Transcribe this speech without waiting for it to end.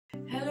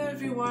Hello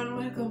everyone,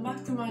 welcome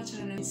back to my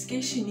channel. It's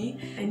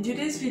Keshini. In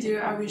today's video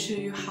I will show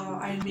you how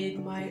I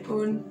made my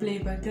own play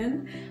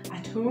button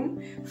at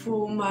home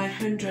for my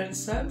 100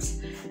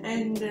 subs,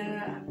 and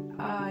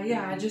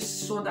yeah, I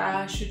just thought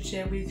I should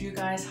share with you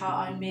guys how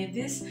I made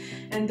this.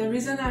 And the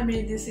reason I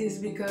made this is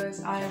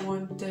because I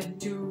wanted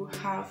to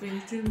have a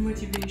little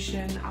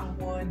motivation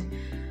award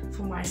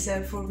for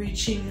myself for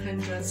reaching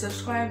 100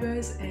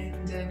 subscribers, and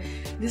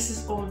this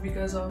is all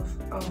because of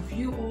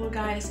you all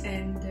guys.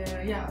 And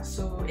yeah,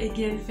 so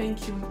again,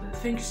 thank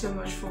you so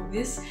much for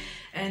this.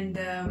 And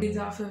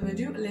without further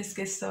ado, let's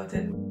get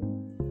started.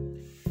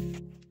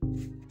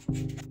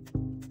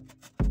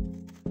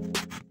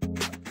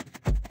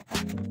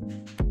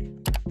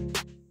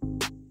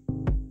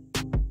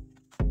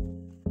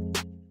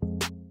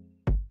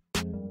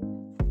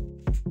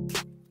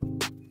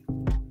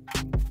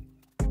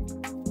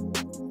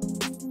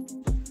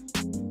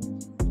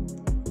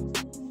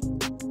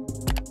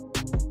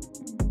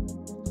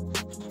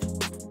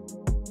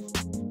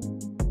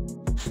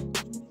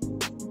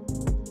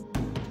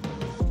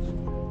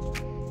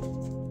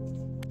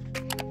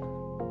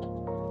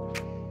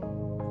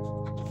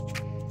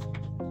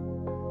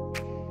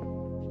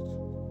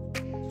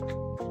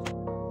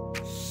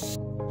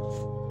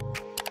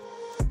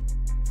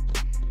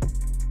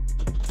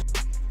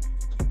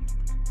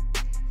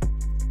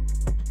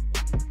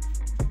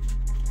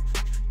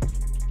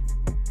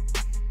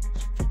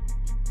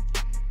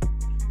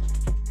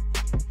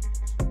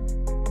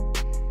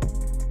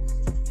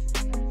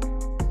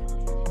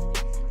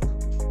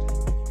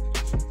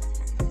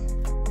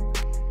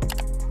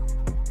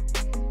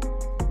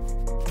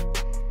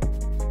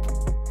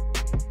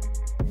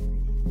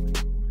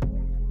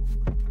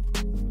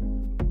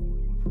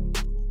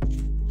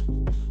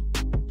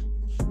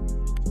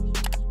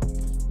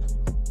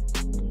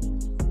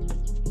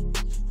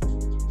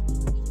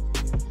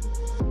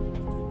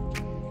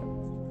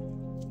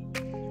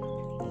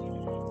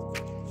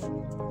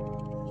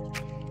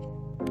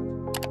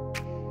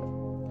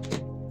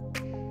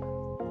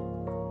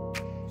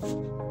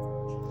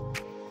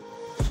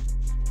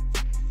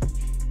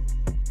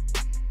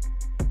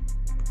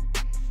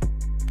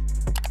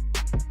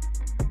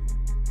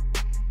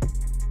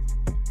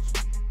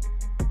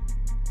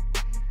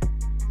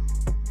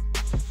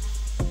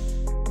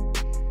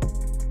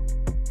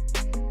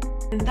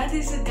 And that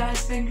is it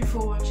guys, thank you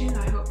for watching.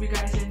 I hope you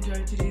guys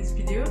enjoyed today's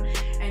video,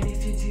 and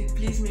if you did,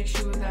 please make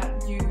sure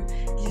that you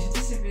give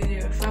this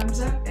video a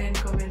thumbs up and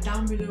comment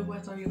down below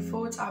what are your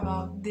thoughts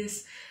about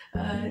this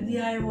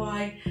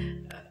DIY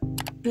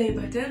play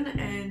button.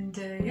 And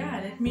yeah,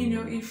 let me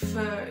know if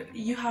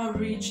you have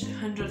reached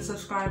 100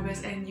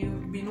 subscribers and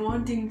you've been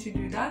wanting to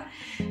do that.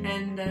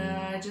 And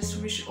I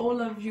just wish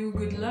all of you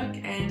good luck,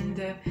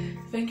 and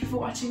thank you for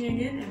watching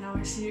again, and I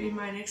will see you in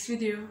my next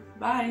video.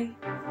 Bye.